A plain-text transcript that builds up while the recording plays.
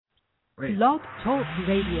Wait. Blog Talk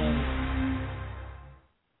Radio.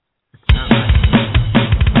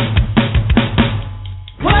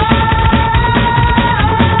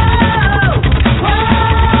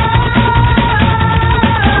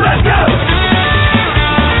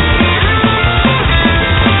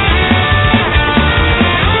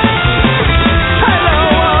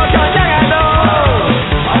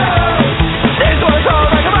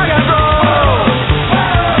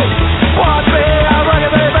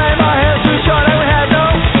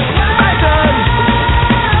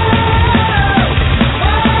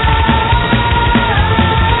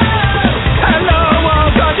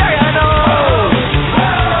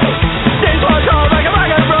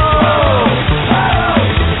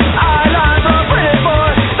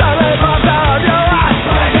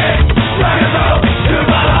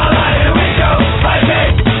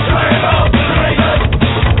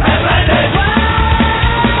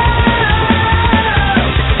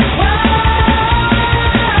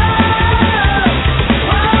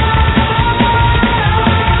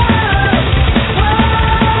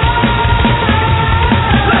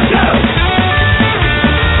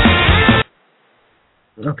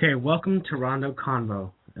 Okay, welcome to Rondo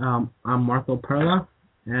Convo. I'm Marco Perla,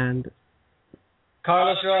 and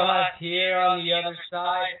Carlos Rojas here on the other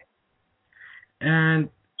side. And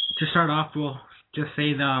to start off, we'll just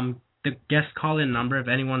say the guest call-in number if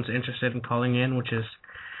anyone's interested in calling in, which is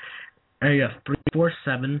area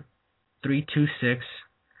 347-326-9276.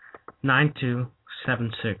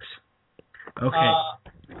 Okay.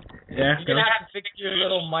 You're going to have to fix your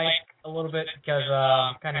little mic a little bit because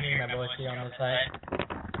I'm kind of hearing my voice here on this side.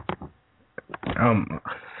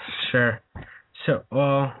 Sure. So,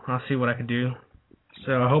 I'll see what I can do.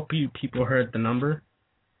 So, I hope you people heard the number.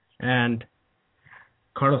 And,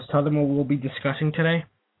 Carlos, tell them what we'll be discussing today.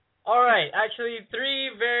 All right. Actually, three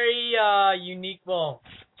very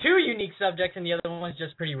two unique subjects, and the other one was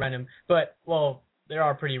just pretty random. But, they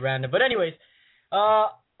are pretty random. But anyways, a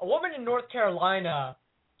woman in North Carolina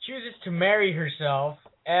chooses to marry herself,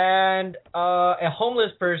 and a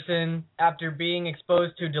homeless person, after being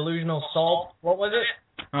exposed to delusional salt, what was it?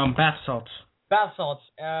 Bath salts. Bath salts,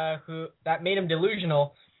 that made him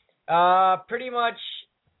delusional. Pretty much,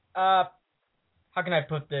 how can I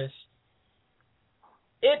put this?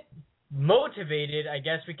 It motivated, I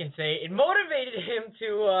guess we can say, him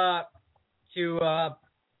to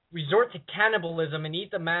resort to cannibalism and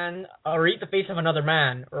eat the face of another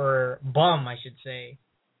man, or bum, I should say.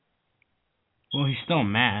 Well, he's still a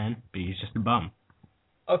man, but he's just a bum.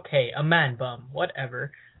 Okay, a man bum,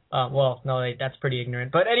 whatever. That's pretty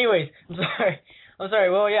ignorant. But anyways, I'm sorry.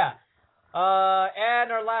 Well, yeah.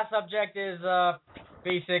 And our last subject is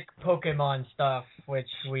basic Pokemon stuff, which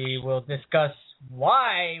we will discuss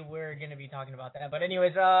why we're going to be talking about that. But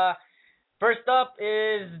anyways, first up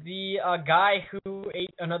is the guy who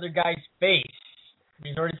ate another guy's face,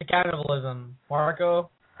 resorted to cannibalism. Marco?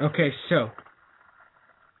 Okay, so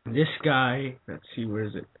this guy, let's see, where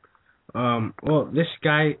is it? This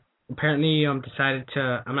guy apparently decided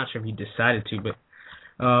to, I'm not sure if he decided to, but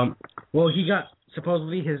he got,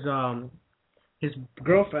 supposedly his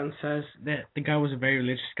girlfriend says that the guy was a very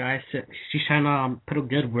religious guy. So she's trying to put a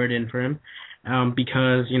good word in for him,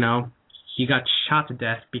 because, he got shot to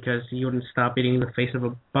death because he wouldn't stop eating the face of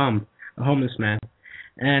a bum, a homeless man.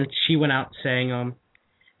 And she went out saying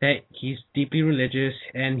that he's deeply religious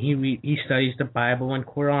and he studies the Bible and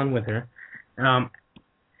Quran with her.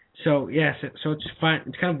 So it's fun.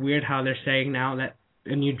 It's kind of weird how they're saying now that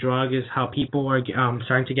a new drug is how people are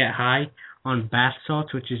starting to get high on bath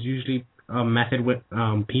salts, which is usually a method with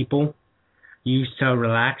people use to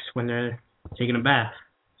relax when they're taking a bath.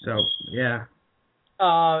 So yeah.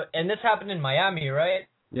 And this happened in Miami, right?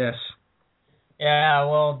 Yes. Yeah.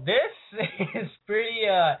 Well, this is pretty.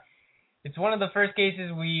 It's one of the first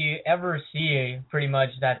cases we ever see, pretty much,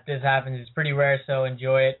 that this happens. It's pretty rare, so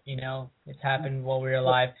enjoy it. It's happened while we were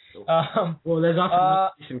alive. There's also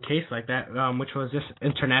a recent case like that, which was this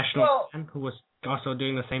international man who was also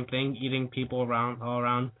doing the same thing, eating people all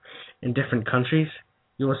around in different countries.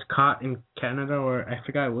 He was caught in Canada, or I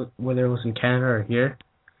forgot whether it was in Canada or here.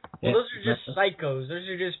 Well, those are just psychos. Those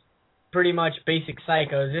are just pretty much basic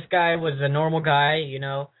psychos. This guy was a normal guy,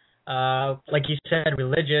 like you said,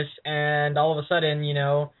 religious, and all of a sudden, he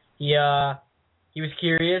was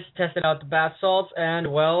curious, tested out the bath salts, and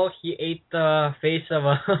he ate the face of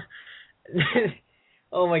a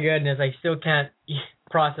oh my goodness, I still can't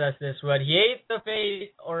process this, but he ate the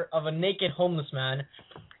face of a naked homeless man.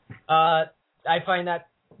 I find that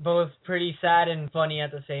both pretty sad and funny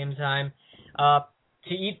at the same time.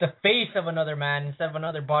 To eat the face of another man instead of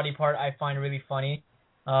another body part, I find really funny.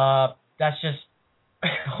 That's just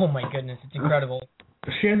Oh my goodness, it's incredible.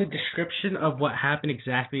 Here in the description of what happened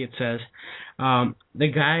exactly, it says, the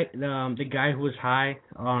guy who was high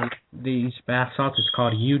on these bath salts is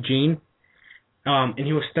called Eugene, and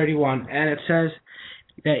he was 31, and it says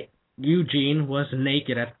that Eugene was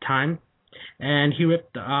naked at the time, and he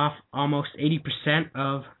ripped off almost 80%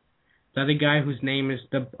 of the other guy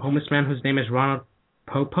the homeless man whose name is Ronald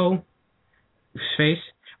Popo's face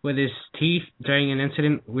with his teeth during an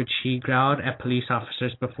incident which he growled at police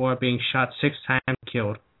officers before being shot 6 times and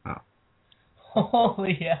killed. Wow.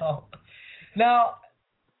 Holy hell. Now,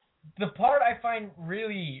 the part I find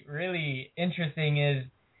really, really interesting is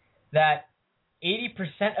that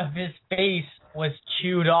 80% of his face was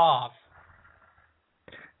chewed off.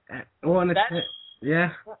 Well, and yeah.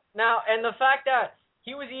 Now, and the fact that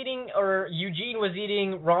he was eating, or Eugene was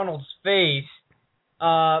eating Ronald's face,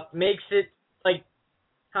 makes it, like,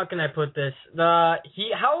 how can I put this?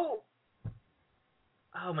 Oh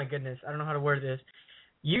my goodness, I don't know how to word this.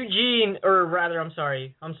 Eugene, or rather, I'm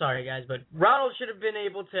sorry guys, but Ronald should have been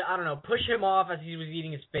able to, I don't know, push him off as he was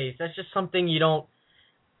eating his face. That's just something you don't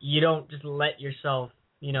just let yourself,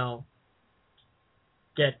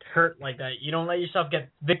 get hurt like that. You don't let yourself get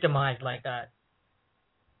victimized like that.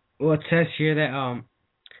 Well, it says here that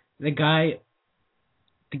the guy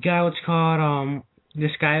what's called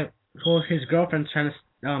this guy, well, his girlfriend's trying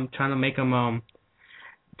to make him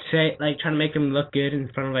trying to make him look good in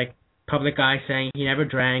front of like public eye, saying he never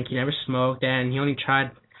drank, he never smoked, and he only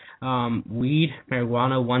tried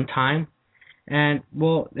marijuana one time. And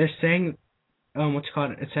well, they're saying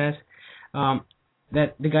it says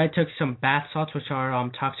that the guy took some bath salts, which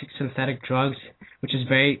are toxic synthetic drugs, which is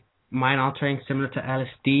very mind altering, similar to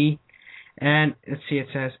LSD. And let's see, it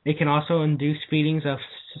says it can also induce feelings of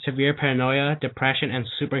severe paranoia, depression, and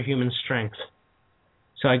superhuman strength.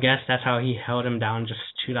 So I guess that's how he held him down, just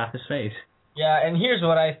chewed off his face. Yeah, and here's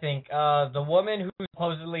what I think. The woman who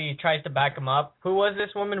supposedly tries to back him up, who was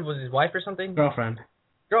this woman? Was his wife or something? Girlfriend.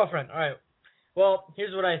 All right. Well,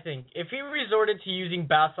 here's what I think. If he resorted to using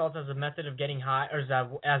bath salts as a method of getting high, or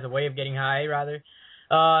as a way of getting high, rather,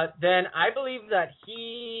 then I believe that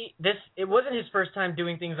it wasn't his first time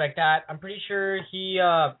doing things like that. I'm pretty sure he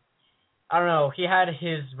had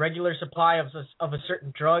his regular supply of a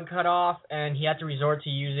certain drug cut off, and he had to resort to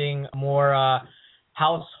using a more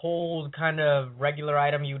household kind of regular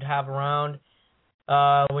item you'd have around,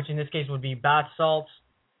 which in this case would be bath salts.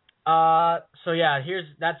 So yeah,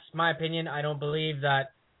 that's my opinion. I don't believe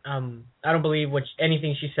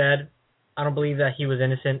anything she said. I don't believe that he was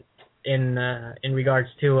innocent in regards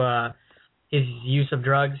to his use of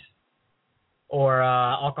drugs or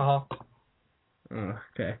alcohol.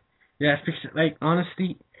 Okay. Yeah, like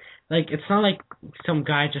honestly, like it's not like some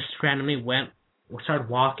guy just randomly started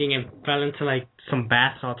walking and fell into like some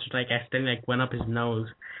bath salts, or like accidentally like went up his nose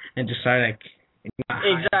and just started like.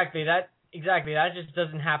 Exactly. That just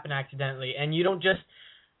doesn't happen accidentally, and you don't just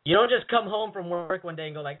come home from work one day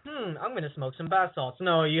and go like, I'm gonna smoke some bath salts.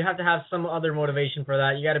 No, you have to have some other motivation for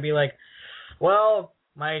that. You got to be like, well,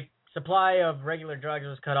 my supply of regular drugs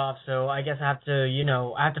was cut off, so I guess I have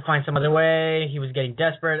to find some other way. He was getting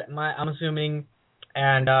desperate, I'm assuming,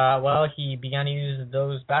 and he began to use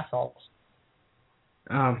those bath salts.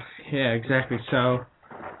 Yeah, exactly. So,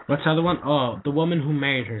 what's the other one? Oh, the woman who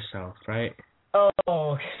married herself, right?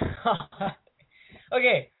 Oh,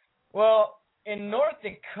 okay. Well, in North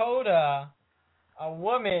Dakota, a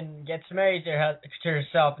woman gets married to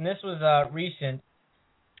herself, and this was recent.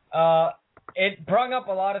 It brought up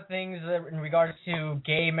a lot of things in regards to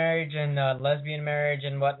gay marriage and lesbian marriage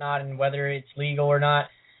and whatnot, and whether it's legal or not.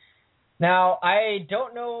 Now, I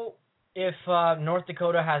don't know if North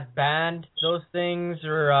Dakota has banned those things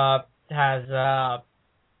or has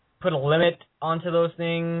put a limit onto those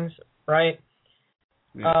things, right?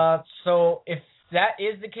 Yeah. So if that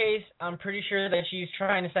is the case, I'm pretty sure that she's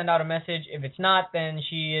trying to send out a message. If it's not, then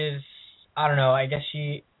she is, I don't know, I guess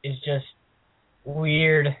she is just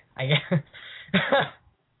weird, I guess.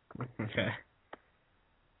 Okay.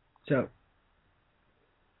 So,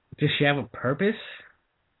 does she have a purpose?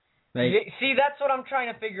 Like, see, that's what I'm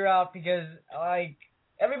trying to figure out, because like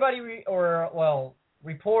everybody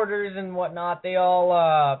reporters and whatnot, they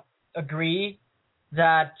all agree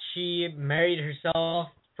that she married herself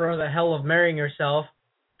for the hell of marrying herself.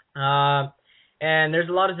 And there's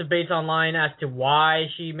a lot of debates online as to why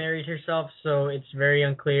she married herself, so it's very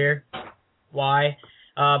unclear why.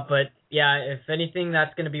 But yeah, if anything,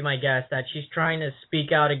 that's going to be my guess, that she's trying to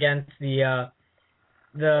speak out against the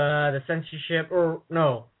censorship, or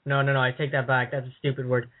no, I take that back. That's a stupid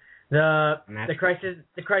word. The crisis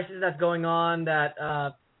that's going on,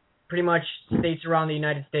 that pretty much states around the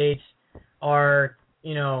United States are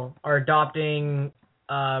are adopting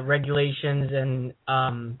regulations and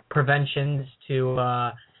preventions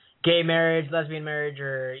to gay marriage, lesbian marriage,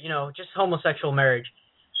 or just homosexual marriage.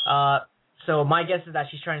 So my guess is that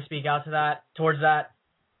she's trying to speak out towards that.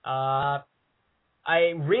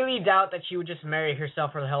 I really doubt that she would just marry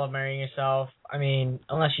herself for the hell of marrying herself. I mean,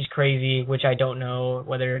 unless she's crazy, which I don't know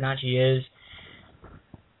whether or not she is.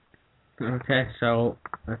 Okay, so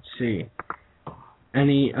let's see.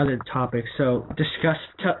 Any other topics? So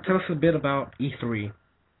tell us a bit about E3.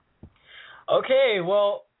 Okay,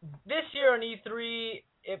 well, this year on E3,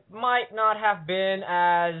 it might not have been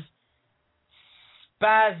as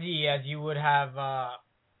spazzy as you would have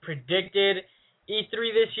predicted.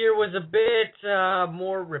 E3 this year was a bit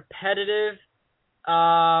more repetitive.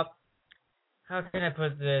 How can I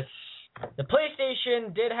put this? The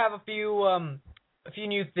PlayStation did have a few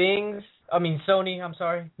new things. I mean, Sony. I'm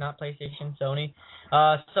sorry, not PlayStation. Sony.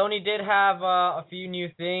 Sony did have a few new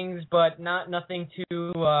things, but nothing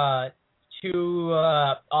too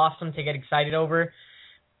awesome to get excited over.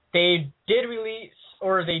 They did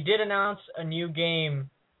announce a new game,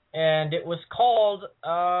 and it was called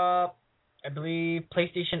I believe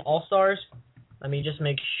PlayStation All-Stars. Let me just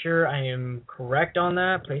make sure I am correct on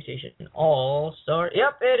that. PlayStation All-Stars.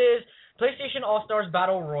 Yep, it is PlayStation All-Stars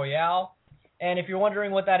Battle Royale. And if you're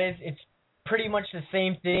wondering what that is, it's pretty much the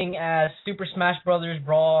same thing as Super Smash Bros.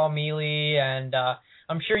 Brawl, Melee, and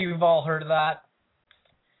I'm sure you've all heard of that.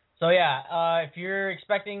 So yeah, if you're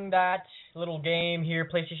expecting that little game here,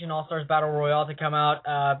 PlayStation All-Stars Battle Royale, to come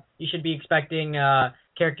out, you should be expecting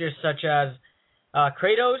characters such as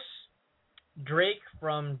Kratos, Drake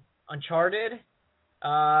from Uncharted,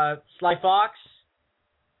 Sly Fox,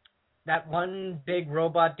 that one big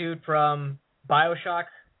robot dude from BioShock,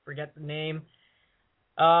 forget the name,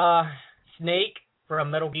 Snake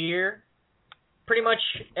from Metal Gear, pretty much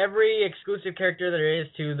every exclusive character there is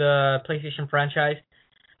to the PlayStation franchise.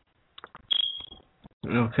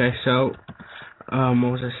 Okay, so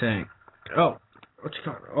what was I saying?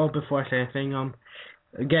 Before I say anything,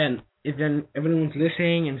 again, if then everyone's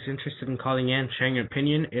listening and is interested in calling in, sharing your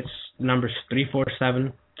opinion, it's numbers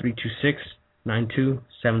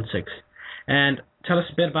 347-326-9276. And tell us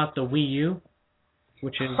a bit about the Wii U,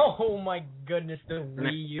 which is... Oh my goodness, the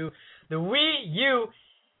Wii U. The Wii U,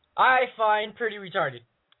 I find pretty retarded.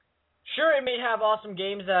 Sure, it may have awesome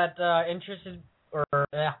games that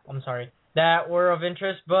that were of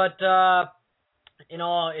interest, but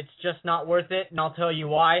it's just not worth it, and I'll tell you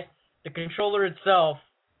why. The controller itself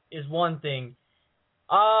is one thing.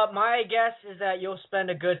 My guess is that you'll spend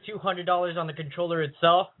a good $200 on the controller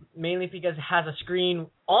itself, mainly because it has a screen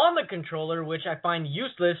on the controller, which I find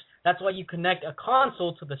useless. That's why you connect a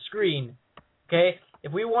console to the screen. Okay?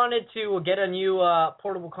 If we wanted to get a new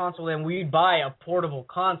portable console, then we'd buy a portable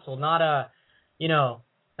console, not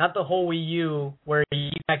not the whole Wii U where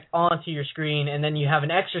you connect onto your screen and then you have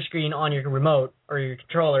an extra screen on your remote or your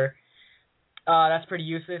controller. That's pretty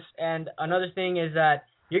useless. And another thing is that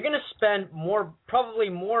you're going to spend probably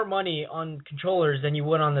more money on controllers than you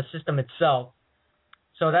would on the system itself.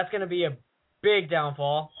 So that's going to be a big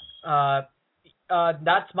downfall.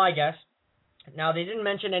 That's my guess. Now, they didn't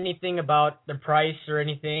mention anything about the price or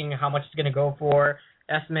anything, how much it's going to go for,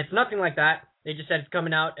 estimates, nothing like that. They just said it's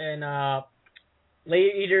coming out in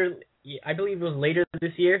later, I believe it was later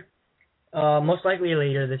this year. Most likely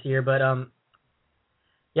later this year, but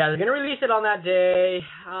yeah, they're going to release it on that day,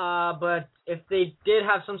 but if they did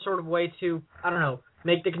have some sort of way to, I don't know,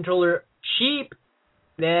 make the controller cheap,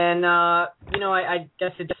 then, I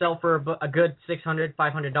guess it'd sell for a good $600,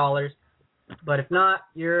 $500. But if not,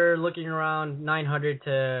 you're looking around $800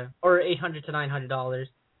 to $900.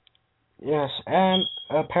 Yes, and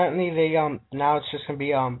apparently they now it's just gonna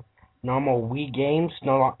be normal Wii games.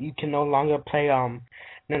 You can no longer play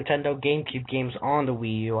Nintendo GameCube games on the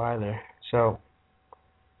Wii U either. So.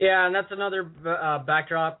 Yeah, and that's another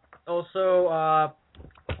backdrop. Also,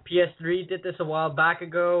 PS3 did this a while back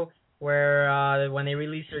ago, where when they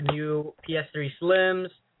released their new PS3 Slims,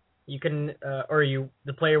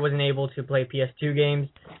 the player wasn't able to play PS2 games.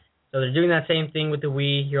 So they're doing that same thing with the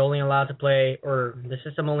Wii. You're only allowed to play, or the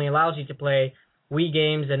system only allows you to play Wii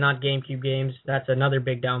games and not GameCube games. That's another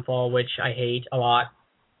big downfall, which I hate a lot.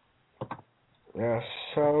 Yeah.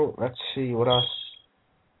 So let's see what else.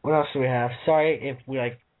 What else do we have? Sorry if we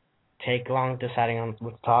take long deciding on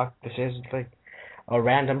what to talk. This is a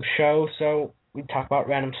random show, so we talk about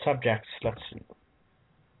random subjects. Let's see.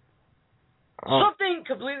 Something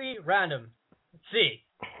completely random. Let's see.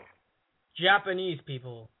 Japanese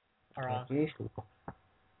people are Japanese people.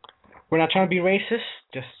 We're not trying to be racist,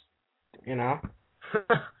 just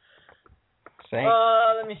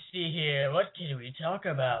Let me see here. What can we talk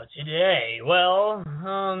about today? Well,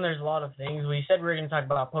 there's a lot of things. We said we were going to talk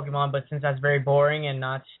about Pokemon, but since that's very boring and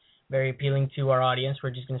not very appealing to our audience,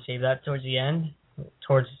 we're just going to save that towards the end,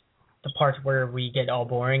 towards the parts where we get all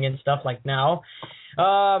boring and stuff like now.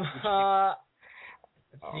 Let's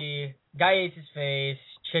see. Guy eats his face.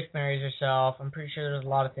 Chick marries herself. I'm pretty sure there's a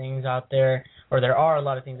lot of things out there, or there are a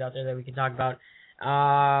lot of things out there that we can talk about.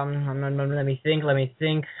 Let me think.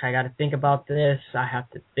 I gotta think about this. I have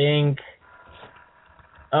to think.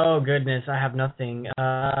 Oh goodness, I have nothing.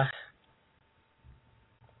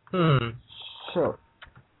 So,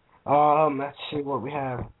 let's see what we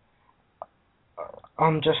have.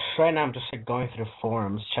 Just right now, I'm just like going through the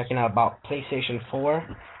forums, checking out about PlayStation 4.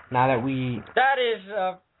 Now that we. That is,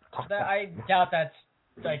 I doubt that's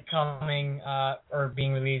like coming or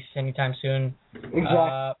being released anytime soon.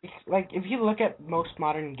 Exactly. Like if you look at most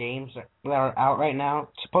modern games that are out right now,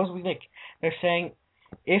 supposedly like they're saying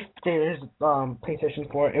if there's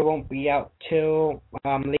PlayStation 4, it won't be out till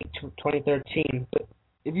late 2013. But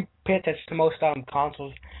if you pay attention to most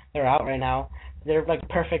consoles that are out right now, they're like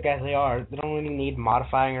perfect as they are. They don't really need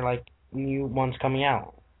modifying or like new ones coming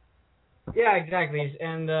out. Yeah, exactly.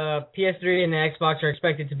 And the PS3 and the Xbox are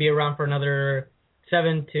expected to be around for another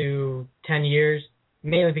 7 to 10 years,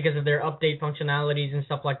 mainly because of their update functionalities and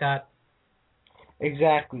stuff like that.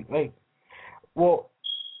 Exactly. Like, well,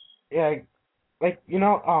 yeah, like, you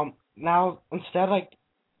know, now instead, like,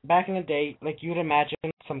 back in the day, like, you'd imagine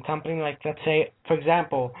some company, like, let's say, for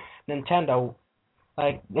example, Nintendo,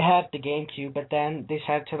 like, they had the GameCube, but then they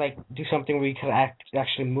decided to, like, do something where you could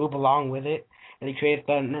actually move along with it, and they created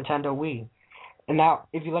the Nintendo Wii. And now,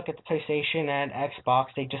 if you look at the PlayStation and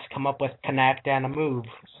Xbox, they just come up with Connect and a Move.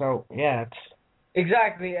 So, yeah, it's...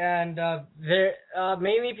 Exactly, and they're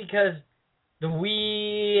mainly because the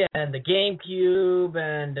Wii and the GameCube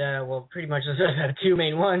and, well, pretty much those are the two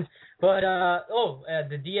main ones. But,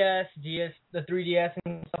 the DS, the 3DS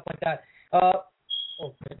and stuff like that. Oh,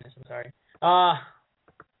 goodness, I'm sorry. My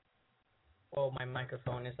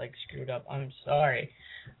microphone is, like, screwed up. I'm sorry.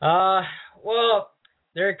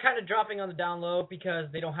 They're kind of dropping on the down low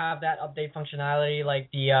because they don't have that update functionality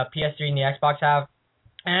like the PS3 and the Xbox have,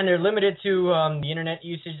 and they're limited to the internet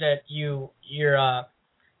usage that you're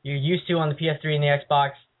used to on the PS3 and the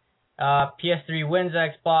Xbox. PS3 wins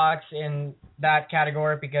Xbox in that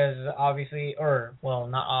category because obviously, or well,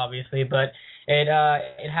 not obviously, but it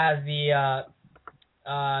has the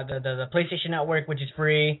PlayStation Network, which is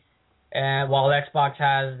free, and while Xbox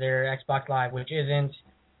has their Xbox Live, which isn't.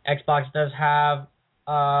 Xbox does have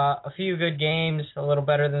a few good games, a little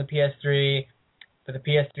better than the PS3, but the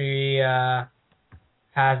PS3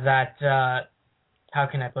 has that, how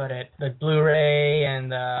can I put it, the Blu-ray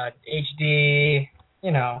and the HD,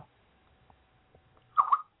 you know.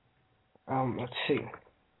 Let's see.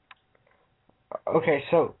 Okay,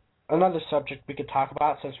 so another subject we could talk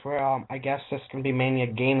about, since we're, I guess this can be mainly a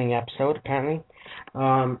gaming episode, apparently,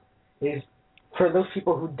 is for those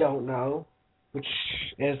people who don't know, which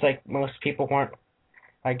is like most people who aren't,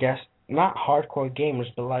 I guess, not hardcore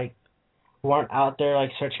gamers, but like who aren't out there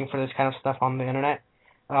like searching for this kind of stuff on the internet.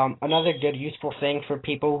 Another good useful thing for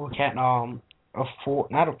people who can't kind of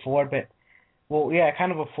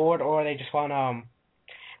afford, or they just want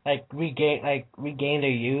regain their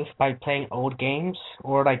youth by playing old games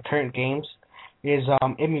or like current games is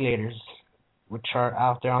emulators, which are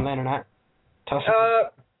out there on the internet.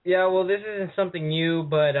 Yeah, well, this isn't something new,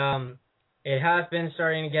 but it has been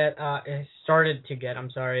started to get,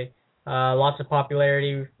 lots of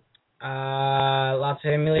popularity, lots of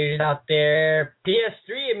emulators out there.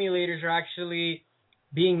 PS3 emulators are actually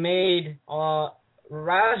being made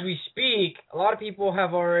as we speak. A lot of people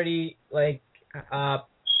have already, beta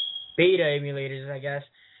emulators, I guess.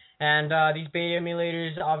 And these beta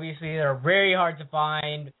emulators, obviously, they're very hard to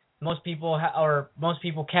find. Most people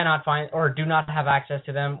cannot find or do not have access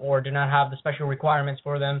to them or do not have the special requirements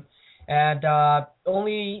for them. And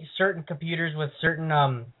only certain computers with certain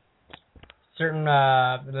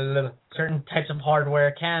types of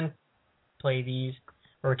hardware can play these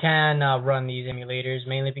or can run these emulators,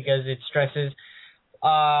 mainly because it stresses.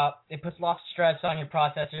 It puts lots of stress on your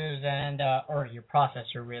processors and or your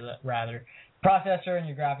processor processor and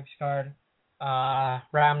your graphics card.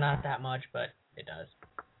 RAM not that much, but it does.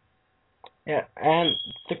 Yeah, and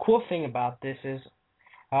the cool thing about this is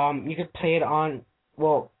you could play it on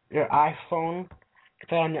your iPhone. You could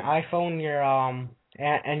play it on your iPhone, your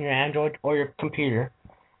and your Android or your computer,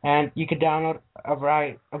 and you could download a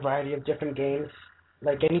variety of different games,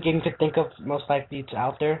 like any game you could think of. Most likely, it's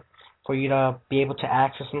out there for you to be able to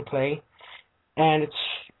access and play, and it's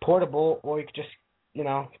portable, or you could just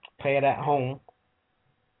play it at home.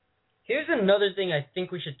 Here's another thing I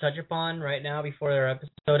think we should touch upon right now before our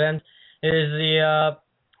episode ends is the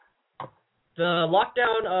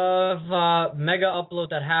lockdown of Mega Upload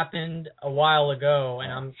that happened a while ago,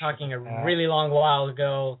 and I'm talking a really long while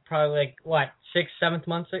ago, probably like what 7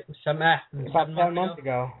 months ago.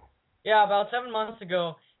 Yeah, about 7 months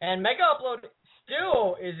ago, and Mega Upload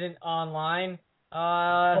still isn't online.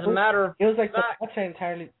 As a matter of it was like fact, the website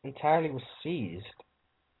entirely was seized.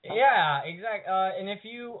 Yeah, exactly. And if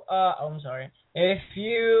you, I'm sorry, if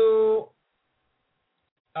you,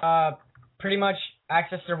 pretty much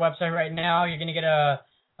access their website right now, you're gonna get a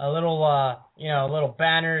little, a little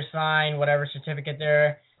banner sign, whatever certificate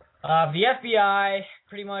there. The FBI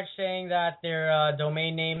pretty much saying that their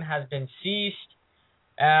domain name has been seized.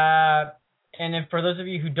 And then for those of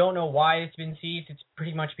you who don't know why it's been seized, it's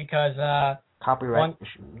pretty much because Copyright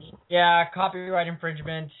issues. Yeah, copyright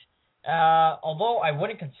infringement. Although I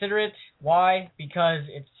wouldn't consider it. Why? Because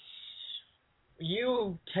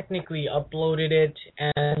you technically uploaded it,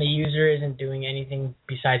 and the user isn't doing anything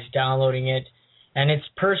besides downloading it, and it's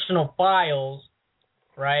personal files,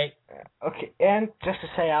 right? Okay, and just to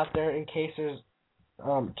say out there, in case there's,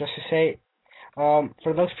 for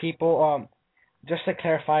those people, just to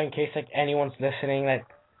clarify, in case like anyone's listening, that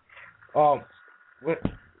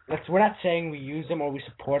we're not saying we use them or we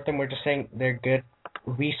support them. We're just saying they're good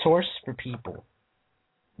resource for people.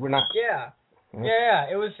 We're not. Yeah.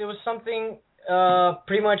 It was something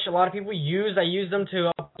pretty much a lot of people used. I used them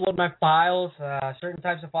to upload my files, certain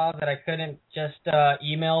types of files that I couldn't just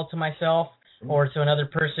email to myself or to another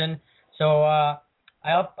person. So I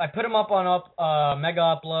put them up on Mega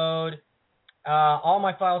Upload. All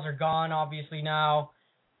my files are gone, obviously now.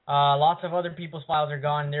 Lots of other people's files are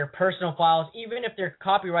gone. They're personal files. Even if they're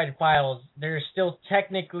copyrighted files, they're still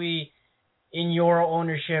technically in your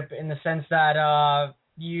ownership in the sense that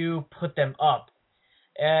you put them up.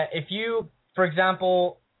 If you, for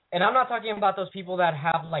example, and I'm not talking about those people that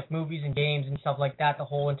have like movies and games and stuff like that, the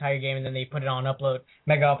whole entire game, and then they put it on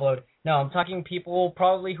Mega Upload. No, I'm talking people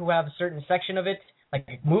probably who have a certain section of it, like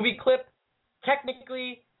a movie clip.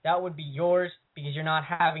 Technically, that would be yours because you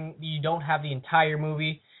don't have the entire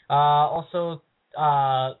movie. Also,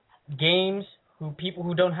 games, people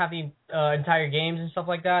who don't have the entire games and stuff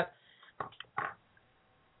like that,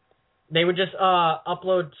 they would just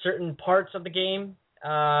upload certain parts of the game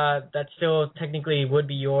that still technically would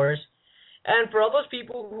be yours. And for all those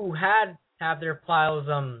people who have their files,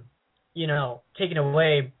 taken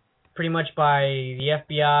away pretty much by the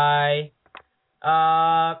FBI,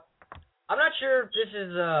 I'm not sure if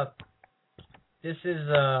this is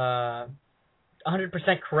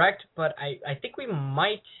 100% correct, but I think we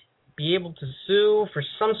might be able to sue for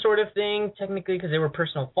some sort of thing, technically, because they were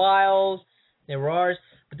personal files, they were ours.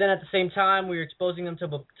 But then at the same time, we were exposing them to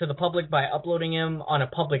the public by uploading them on a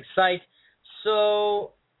public site.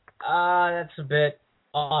 So that's a bit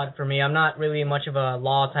odd for me. I'm not really much of a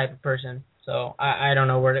law type of person, so I don't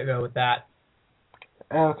know where to go with that.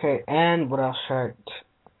 Okay, and what else should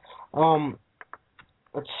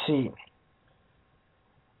let's see.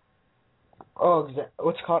 Oh,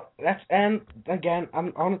 what's called and again, I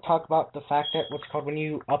want to talk about the fact that what's called when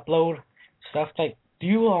you upload stuff, like do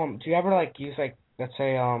you ever like use like, let's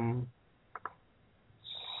say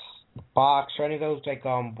Box or any of those like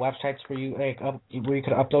websites where you where you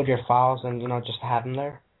could upload your files and just have them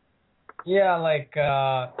there? Yeah, like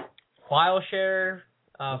file share,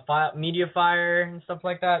 Mediafire and stuff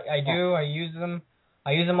like that. I do. I use them.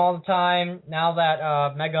 I use them all the time. Now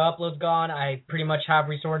that Mega Upload's gone, I pretty much have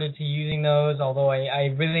resorted to using those, although I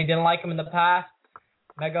really didn't like them in the past.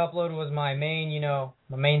 Mega Upload was my main,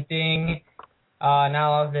 my main thing.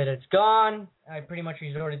 Now that it's gone, I pretty much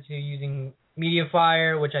resorted to using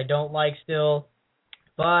Mediafire, which I don't like still.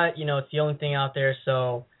 But, it's the only thing out there,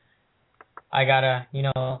 so I gotta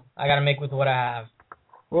make with what I have.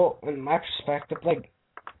 Well, in my perspective, like,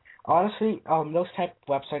 honestly, those type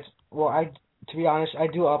of websites, to be honest, I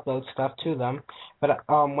do upload stuff to them, but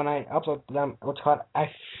when I upload them, I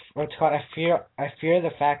fear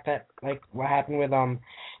the fact that like what happened with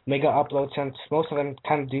Mega Upload, since most of them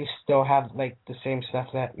kind of do still have like the same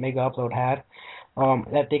stuff that Mega Upload had,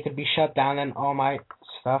 that they could be shut down and all my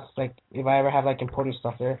stuff, like if I ever have like important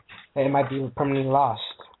stuff there, that it might be permanently lost.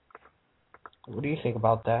 What do you think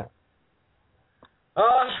about that?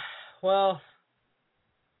 Well,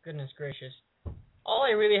 goodness gracious. All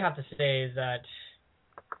I really have to say is that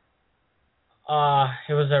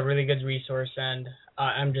it was a really good resource, and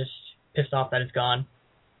I'm just pissed off that it's gone.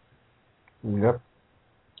 Yep.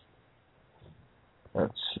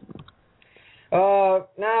 Let's see.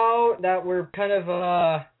 Now that we're kind of,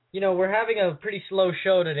 we're having a pretty slow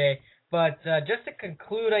show today, But just to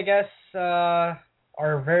conclude, I guess,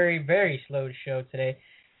 our very, very slow show today,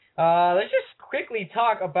 let's just quickly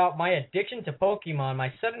talk about my addiction to Pokemon,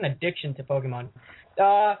 my sudden addiction to Pokemon.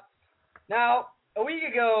 Now, a week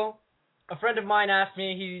ago, a friend of mine asked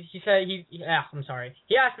me, he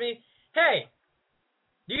asked me, hey,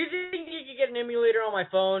 do you think you could get an emulator on my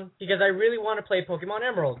phone? Because I really want to play Pokemon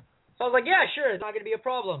Emerald. So I was like, yeah, sure, it's not going to be a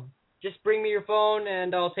problem. Just bring me your phone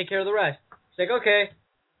and I'll take care of the rest. He's like, okay.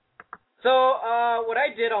 So, what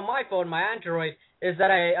I did on my phone, my Android, is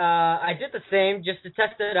that I did the same just to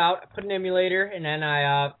test it out. I put an emulator and then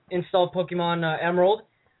I installed Pokemon Emerald.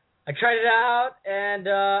 I tried it out and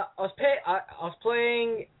I was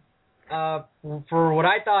playing for what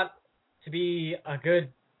I thought to be a good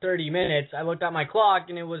 30 minutes. I looked at my clock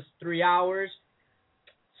and it was 3 hours.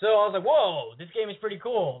 So I was like, whoa, this game is pretty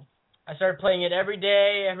cool. I started playing it every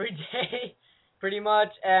day, pretty much.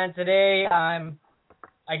 And today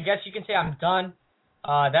I guess you can say I'm done.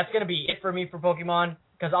 That's going to be it for me for Pokemon.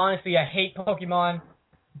 Because honestly, I hate Pokemon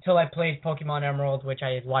until I played Pokemon Emerald, which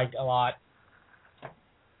I liked a lot.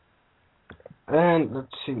 And let's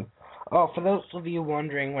see. Oh, for those of you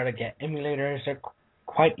wondering where to get emulators, they're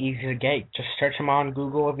quite easy to get. Just search them on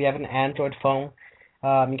Google. If you have an Android phone,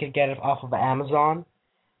 you can get it off of Amazon,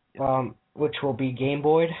 which will be Game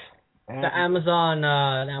Boy. The Amazon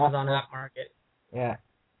App Market. Yeah.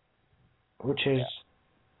 Which is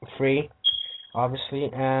free, obviously,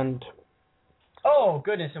 and... Oh,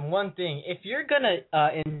 goodness, and one thing. If you're going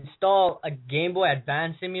to install a Game Boy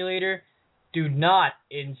Advance emulator, do not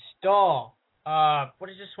install... what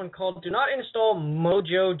is this one called? Do not install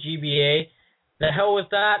Mojo GBA. The hell with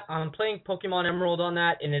that. I'm playing Pokemon Emerald on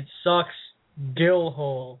that, and it sucks dill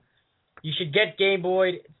hole. You should get Game Boy.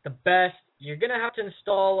 It's the best. You're going to have to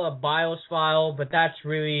install a BIOS file, but that's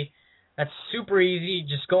super easy.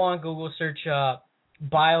 Just go on Google, search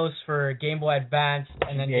BIOS for Game Boy Advance,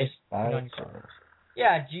 and then just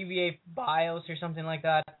GBA BIOS or something like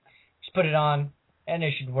that. Just put it on, and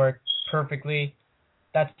it should work perfectly.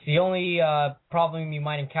 That's the only problem you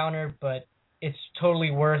might encounter, but it's totally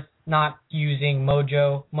worth not using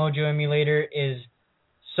Mojo. Mojo emulator is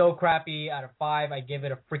so crappy. Out of 5, I give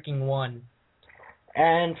it a freaking 1.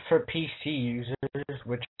 And for PC users,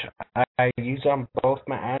 which I use on both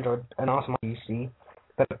my Android and also my PC,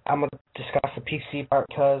 but I'm going to discuss the PC part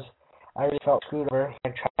because I really felt screwed over. I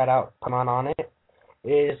tried out Pokemon on it.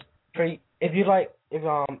 Is pretty, if you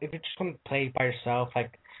just want to play by yourself,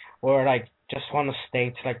 or just want to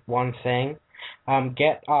stay to one thing,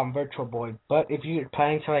 get Virtual Boy. But if you're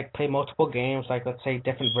planning to play multiple games, let's say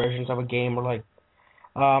different versions of a game, or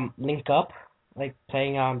link up,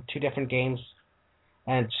 playing 2 different games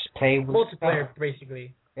and just play with multiplayer,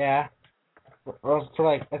 basically. Yeah. Or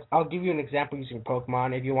for I'll give you an example using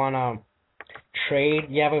Pokemon. If you want to trade,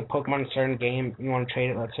 you have a Pokemon in a certain game, you want to trade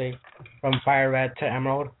it, let's say, from Fire Red to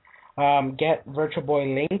Emerald, get Virtual Boy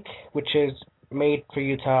Link, which is made for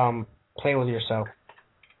you to play with yourself.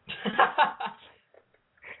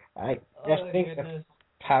 I think that's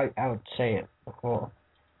how I would say it before.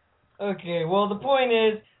 Okay, well, the point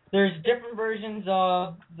is, there's different versions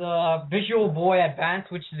of the Visual Boy Advance,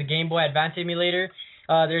 which is a Game Boy Advance emulator.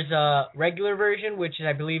 There's a regular version, which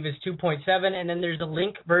I believe is 2.7, and then there's a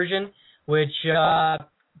Link version, which,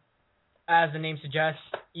 as the name suggests,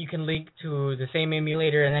 you can link to the same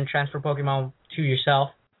emulator and then transfer Pokemon to yourself.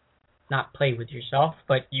 Not play with yourself,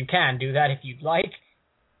 but you can do that if you'd like.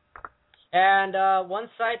 And one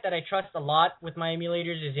site that I trust a lot with my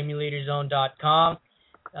emulators is emulatorzone.com.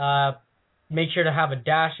 Make sure to have a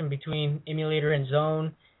dash in between emulator and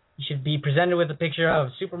zone. You should be presented with a picture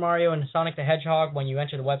of Super Mario and Sonic the Hedgehog when you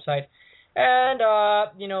enter the website. And,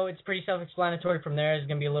 it's pretty self-explanatory from there. There's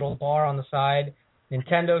going to be a little bar on the side.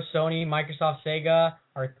 Nintendo, Sony, Microsoft, Sega,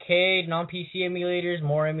 arcade, non-PC emulators,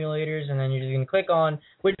 more emulators, and then you're just going to click on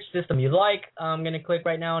which system you like. I'm going to click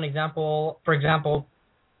right now for example,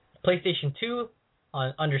 PlayStation 2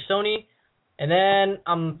 under Sony. And then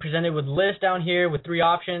I'm presented with a list down here with 3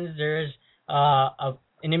 options. There's an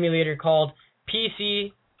emulator called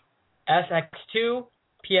PC SX2,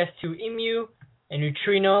 PS2 EMU, and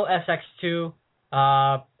Neutrino SX2.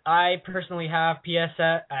 I personally have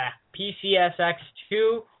PCSX2,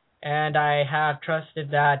 and I have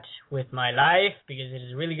trusted that with my life because it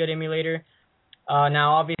is a really good emulator.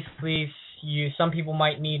 Now, obviously, some people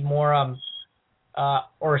might need more,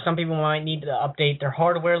 or some people might need to update their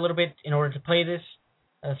hardware a little bit in order to play this.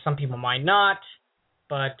 Some people might not,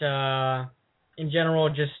 but in general,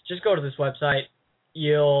 just go to this website.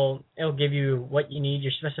 It'll give you what you need,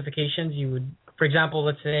 your specifications. For example,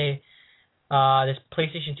 let's say this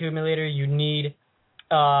PlayStation 2 emulator, you need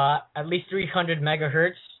at least 300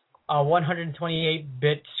 megahertz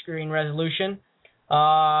 128-bit screen resolution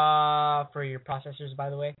for your processors, by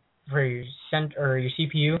the way, for your your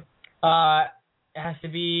CPU. It has to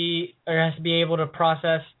be able to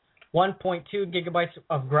process 1.2 gigabytes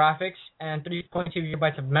of graphics and 3.2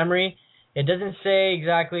 gigabytes of memory. It doesn't say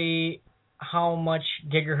exactly how much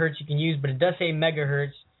gigahertz you can use, but it does say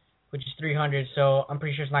megahertz, which is 300, so I'm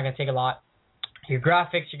pretty sure it's not going to take a lot. Your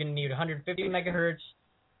graphics, you're going to need 150 megahertz,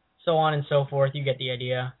 so on and so forth. You get the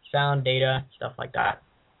idea. Sound, data, stuff like that.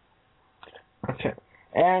 Okay.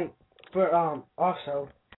 And for also,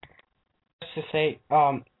 just to say,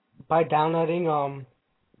 by downloading,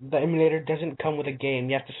 the emulator doesn't come with a game.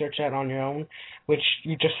 You have to search that on your own, which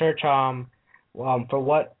you just search for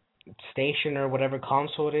what station or whatever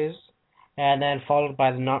console it is, and then followed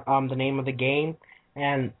by the name of the game,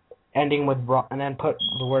 and ending with and then put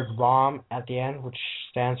the word ROM at the end, which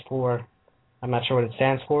stands for, I'm not sure what it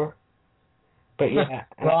stands for, but yeah.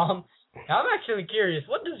 ROM. I'm actually curious.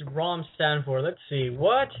 What does ROM stand for? Let's see.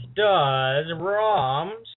 What does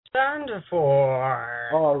ROM stand for?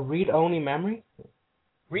 Oh, read-only memory.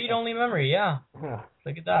 Read-only memory. Yeah.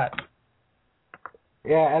 Look at that.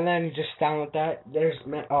 Yeah, and then you just download that. There's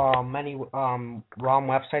many ROM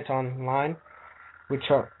websites online, which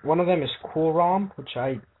are, one of them is CoolROM, which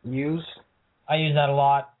I use. I use that a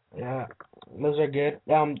lot. Yeah, those are good.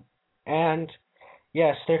 And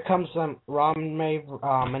yes, there comes ROM many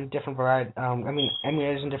different varieties.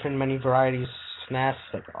 Emulators in many varieties. SNES,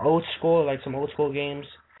 like old school, like some old school games.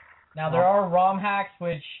 Now there are ROM hacks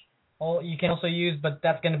which you can also use, but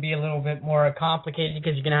that's going to be a little bit more complicated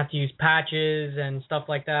because you're going to have to use patches and stuff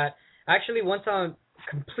like that. Actually, once I'm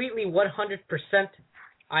completely 100%,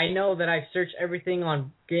 I know that I've searched everything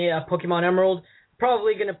on Pokemon Emerald.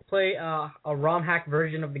 Probably going to play a ROM hack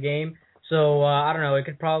version of the game. So, I don't know, it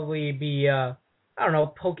could probably be,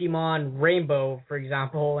 Pokemon Rainbow, for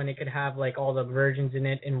example, and it could have, like, all the versions in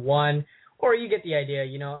it in one. Or you get the idea,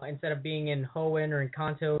 instead of being in Hoenn or in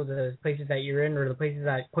Kanto, the places that you're in, or the places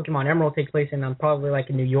that Pokemon Emerald takes place in, I'm probably like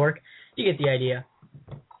in New York. You get the idea.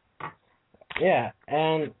 Yeah,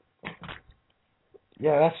 and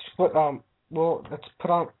yeah, that's what let's put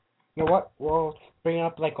on. You know what? We'll bring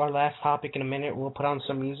up like our last topic in a minute. We'll put on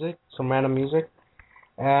some music, some random music,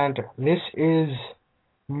 and this is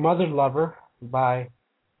 "Mother Lover" by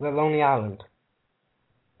The Lonely Island,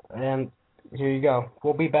 and here you go.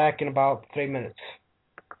 We'll be back in about 3 minutes.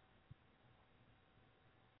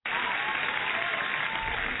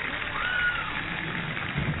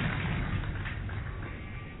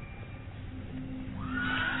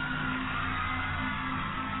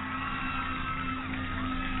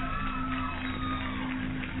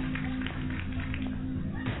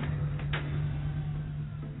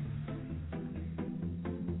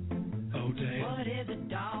 Oh, Dad, what is it,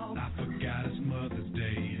 dog? I forgot it's Mother's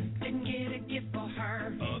Day. Didn't get a gift for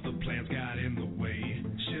her. Other plans got in the way.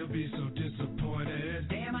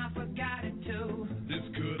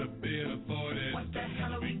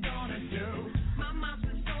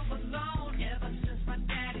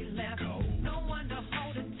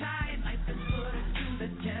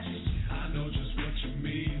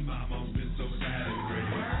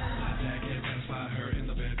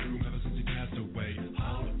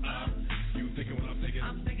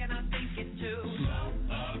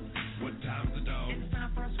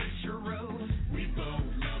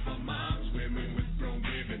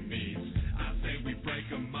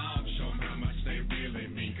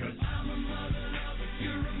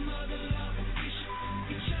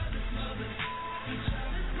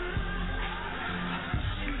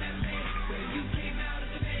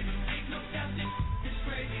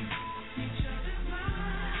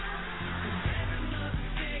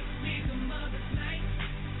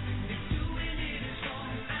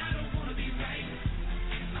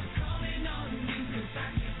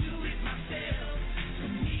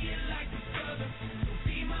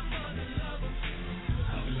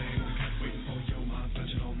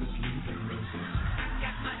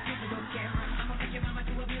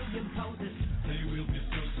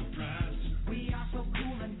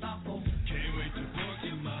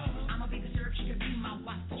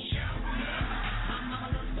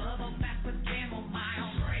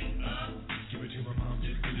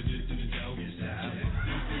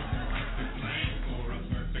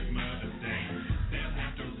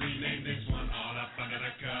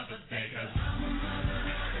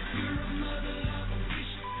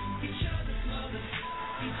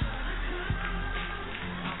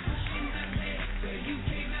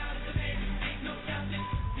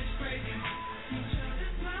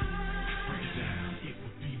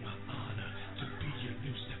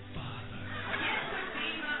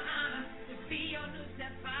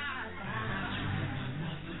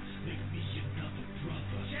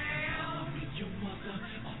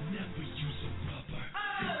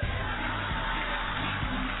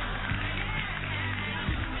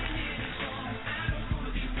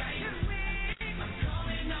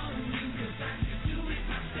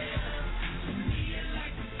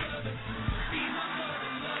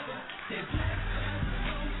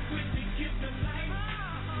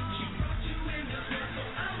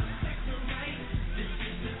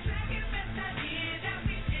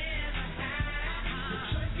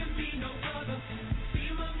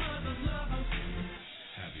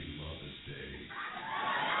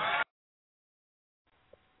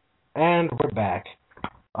 And we're back.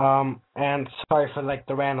 And sorry for like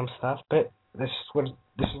the random stuff, but this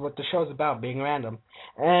is what the show's about, being random.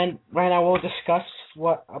 And right now we'll discuss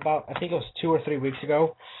what about I think it was 2 or 3 weeks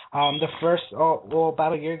ago. The first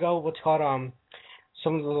about a year ago, what's called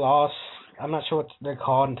some of the laws. I'm not sure what they're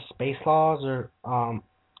called, space laws or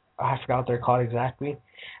I forgot what they're called exactly.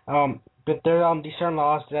 But there are these certain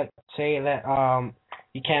laws that say that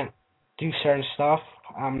you can't do certain stuff.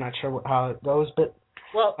 I'm not sure how it goes, but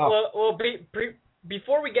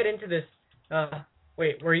before we get into this,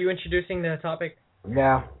 wait, were you introducing the topic?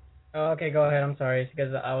 yeah. Oh, okay, go ahead. I'm sorry,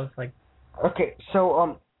 because I was like. Okay,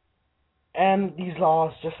 so and these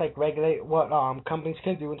laws just like regulate what companies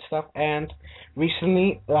can do and stuff. And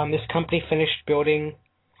recently, this company finished building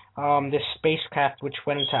this spacecraft which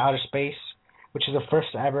went into outer space, which is the first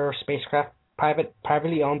ever spacecraft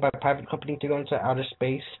privately owned by a private company to go into outer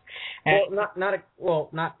space. And not a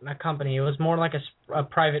company. It was more like a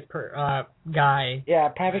private guy. Yeah,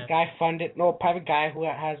 private guy who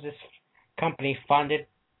has this company funded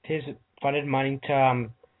money to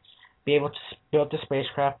be able to build the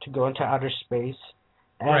spacecraft to go into outer space.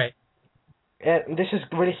 And, right. And this is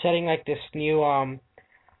really setting like this new I'm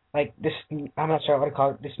not sure what to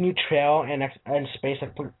call it, this new trail in space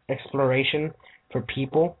exploration for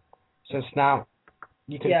people. So it's now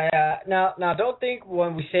you can Now don't think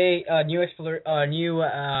when we say new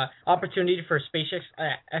opportunity for space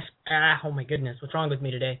oh my goodness, what's wrong with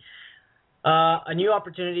me today? A new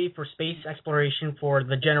opportunity for space exploration for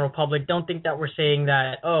the general public. Don't think that we're saying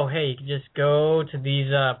that, oh, hey, you can just go to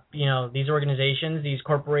these, these organizations, these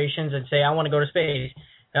corporations, and say, I want to go to space.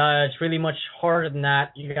 It's really much harder than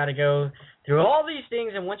that. You got to go through all these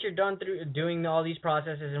things, and once you're done through doing all these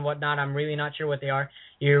processes and whatnot, I'm really not sure what they are.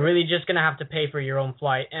 You're really just gonna have to pay for your own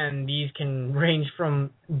flight, and these can range from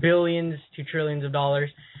billions to trillions of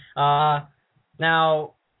dollars.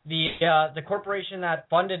 Now, the corporation that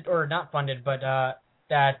funded, or not funded, but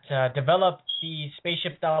that developed the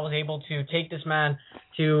spaceship that was able to take this man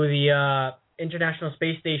to the International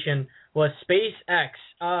Space Station was SpaceX.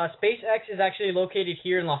 SpaceX is actually located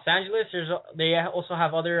here in Los Angeles. They also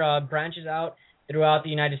have other branches out throughout the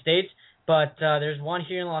United States, but there's one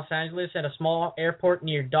here in Los Angeles at a small airport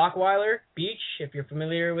near Dockweiler Beach. If you're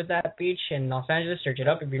familiar with that beach in Los Angeles, search it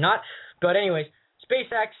up if you're not. But anyways,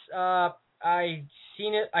 SpaceX, I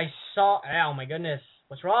seen it. I saw. Oh my goodness,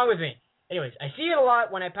 what's wrong with me? Anyways, I see it a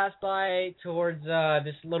lot when I pass by towards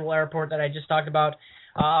this little airport that I just talked about.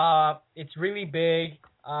 It's really big,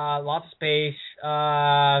 lots of space.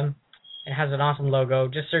 It has an awesome logo.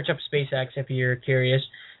 Just search up SpaceX if you're curious.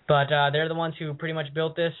 But they're the ones who pretty much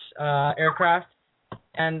built this aircraft.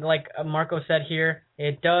 And like Marco said here,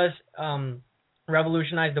 it does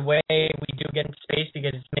revolutionize the way we do get into space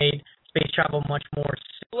because it's made space travel much more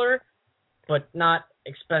simpler, but not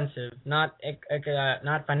expensive, not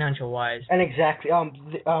financial wise. And exactly,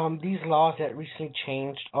 these laws that recently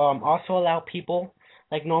changed also allow people,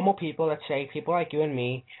 like normal people, let's say people like you and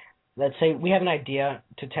me, let's say we have an idea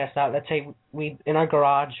to test out. Let's say we in our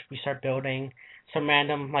garage we start building some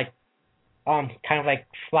random kind of like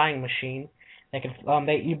flying machine that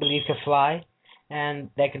you believe could fly, and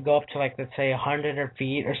they could go up to like let's say 100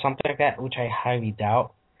 feet or something like that, which I highly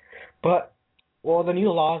doubt. But the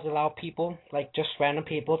new laws allow people, like just random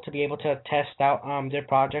people, to be able to test out their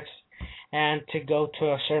projects and to go to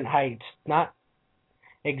a certain height. Not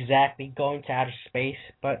exactly going to outer space,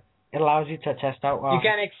 but it allows you to test out. You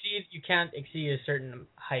can't exceed a certain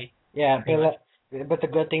height. Yeah, but the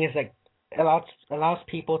good thing is like it allows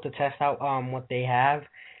people to test out what they have,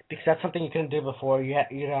 because that's something you couldn't do before. You have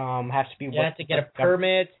to be. You have to get a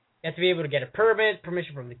permit. You have to be able to get a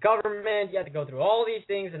permission from the government. You have to go through all these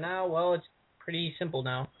things, and now, it's pretty simple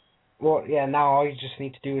now. Well, yeah, now all you just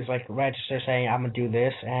need to do is like register saying I'm gonna do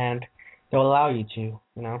this, and they'll allow you to,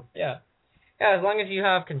 you know. Yeah, as long as you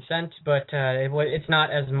have consent, but it's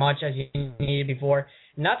not as much as you needed before.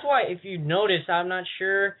 And that's why, if you notice, I'm not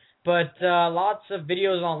sure, but lots of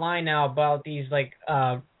videos online now about these like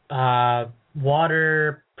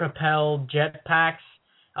water propelled jetpacks,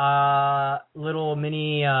 little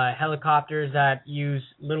mini helicopters that use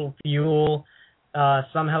little fuel.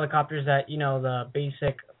 Some helicopters that, the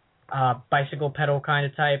basic bicycle pedal kind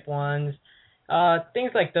of type ones.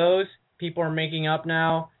 Things like those people are making up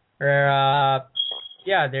now. Or,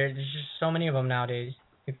 there's just so many of them nowadays,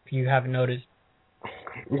 if you haven't noticed.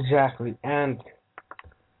 Exactly. And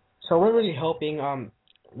so we're really hoping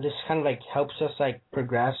this kind of like helps us like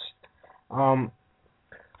progress into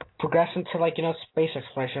like, space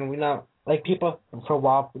exploration. We know like people for a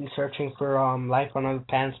while been searching for life on other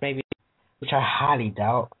planets maybe, which I highly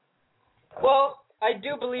doubt. Well, I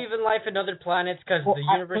do believe in life in other planets because Well, the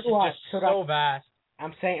I- universe so do I, is just so do I. so vast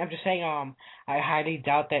I'm just saying, I highly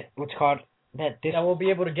doubt that that this, that we'll be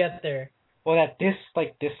able to get there. well, that this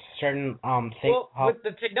certain, thing, Well, with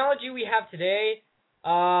the technology we have today,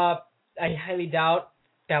 I highly doubt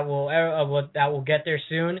that we'll get there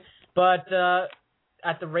soon. But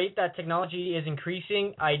at the rate that technology is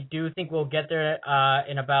increasing, I do think we'll get there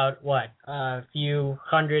in about a few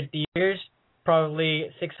hundred years, probably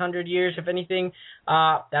 600 years, if anything.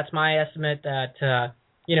 That's my estimate that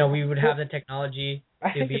we would have the technology I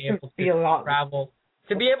to think be it's gonna able be a lot.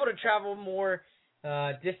 to travel more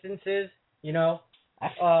distances. Now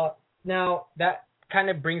that kind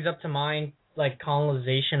of brings up to mind like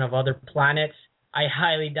colonization of other planets. I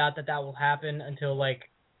highly doubt that will happen until like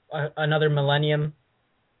another millennium.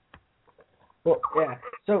 Well, yeah.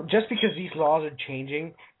 So just because these laws are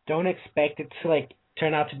changing, don't expect it to like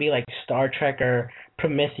turn out to be like Star Trek or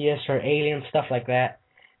Prometheus or Alien stuff like that,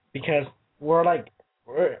 because we're like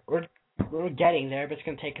we're getting there, but it's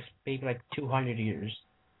gonna take us maybe like 200 years.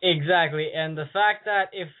 Exactly, and the fact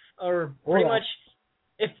that if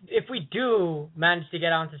we do manage to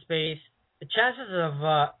get onto space, the chances of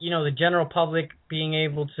the general public being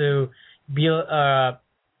able to be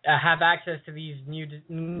have access to these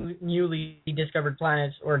newly discovered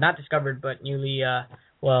planets, or not discovered but newly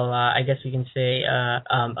I guess we can say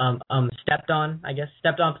stepped on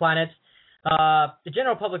planets, the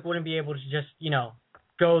general public wouldn't be able to just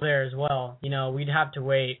go there as well. We'd have to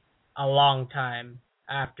wait a long time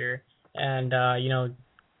after, and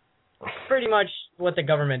pretty much what the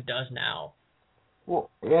government does now. Well,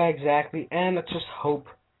 yeah, exactly, and let's just hope.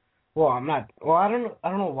 Well, I'm not. Well, I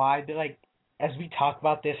don't know why, but like as we talk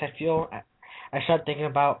about this, I start thinking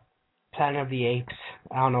about Planet of the Apes.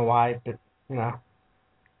 I don't know why, but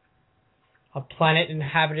A planet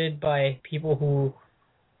inhabited by people who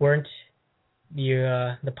weren't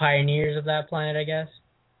the pioneers of that planet, I guess.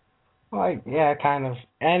 Like, yeah, kind of,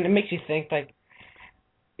 and it makes you think like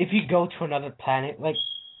if you go to another planet, like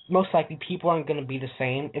most likely people aren't gonna be the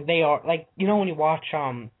same. If they are, like when you watch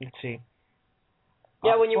let's see.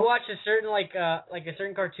 Yeah, when you watch a certain like a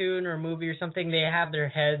certain cartoon or movie or something, they have their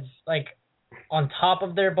heads like on top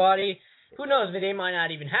of their body. Who knows? But they might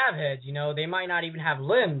not even have heads. They might not even have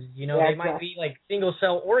limbs. Yeah, They might be like single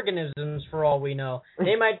cell organisms for all we know.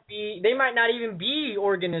 They might not even be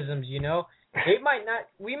organisms. We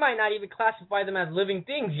might not even classify them as living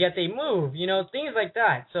things, yet they move. Things like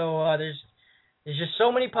that. So there's just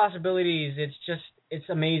so many possibilities. It's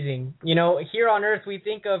amazing. Here on Earth we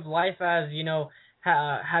think of life as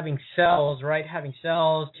having cells, right? Having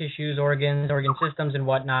cells, tissues, organ systems, and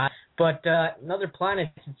whatnot. But another planet,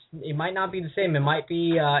 it might not be the same. It might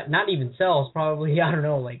be not even cells, probably. I don't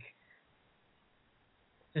know, like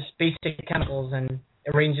just basic chemicals and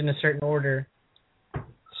arranged in a certain order.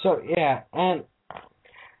 So yeah, and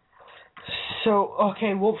so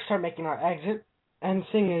okay, we'll start making our exit. And the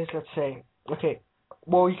thing is, let's say, okay,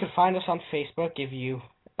 well, you can find us on Facebook if you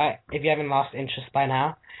haven't lost interest by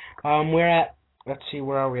now. We're at, let's see,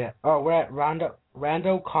 where are we at? Oh, we're at Rando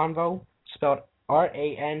Convo, spelled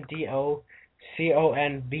RANDOCONVO,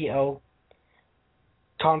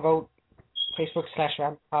 Convo, Facebook /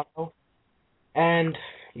 Rando Convo. And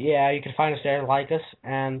yeah, you can find us there, like us,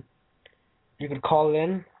 and you can call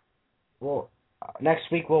in. Well,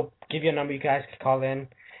 next week we'll give you a number you guys can call in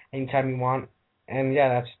anytime you want. And yeah,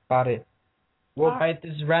 that's about it. All right,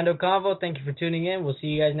 this is Rando Convo. Thank you for tuning in. We'll see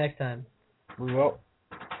you guys next time. We will.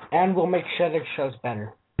 And we'll make sure the show's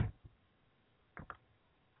better.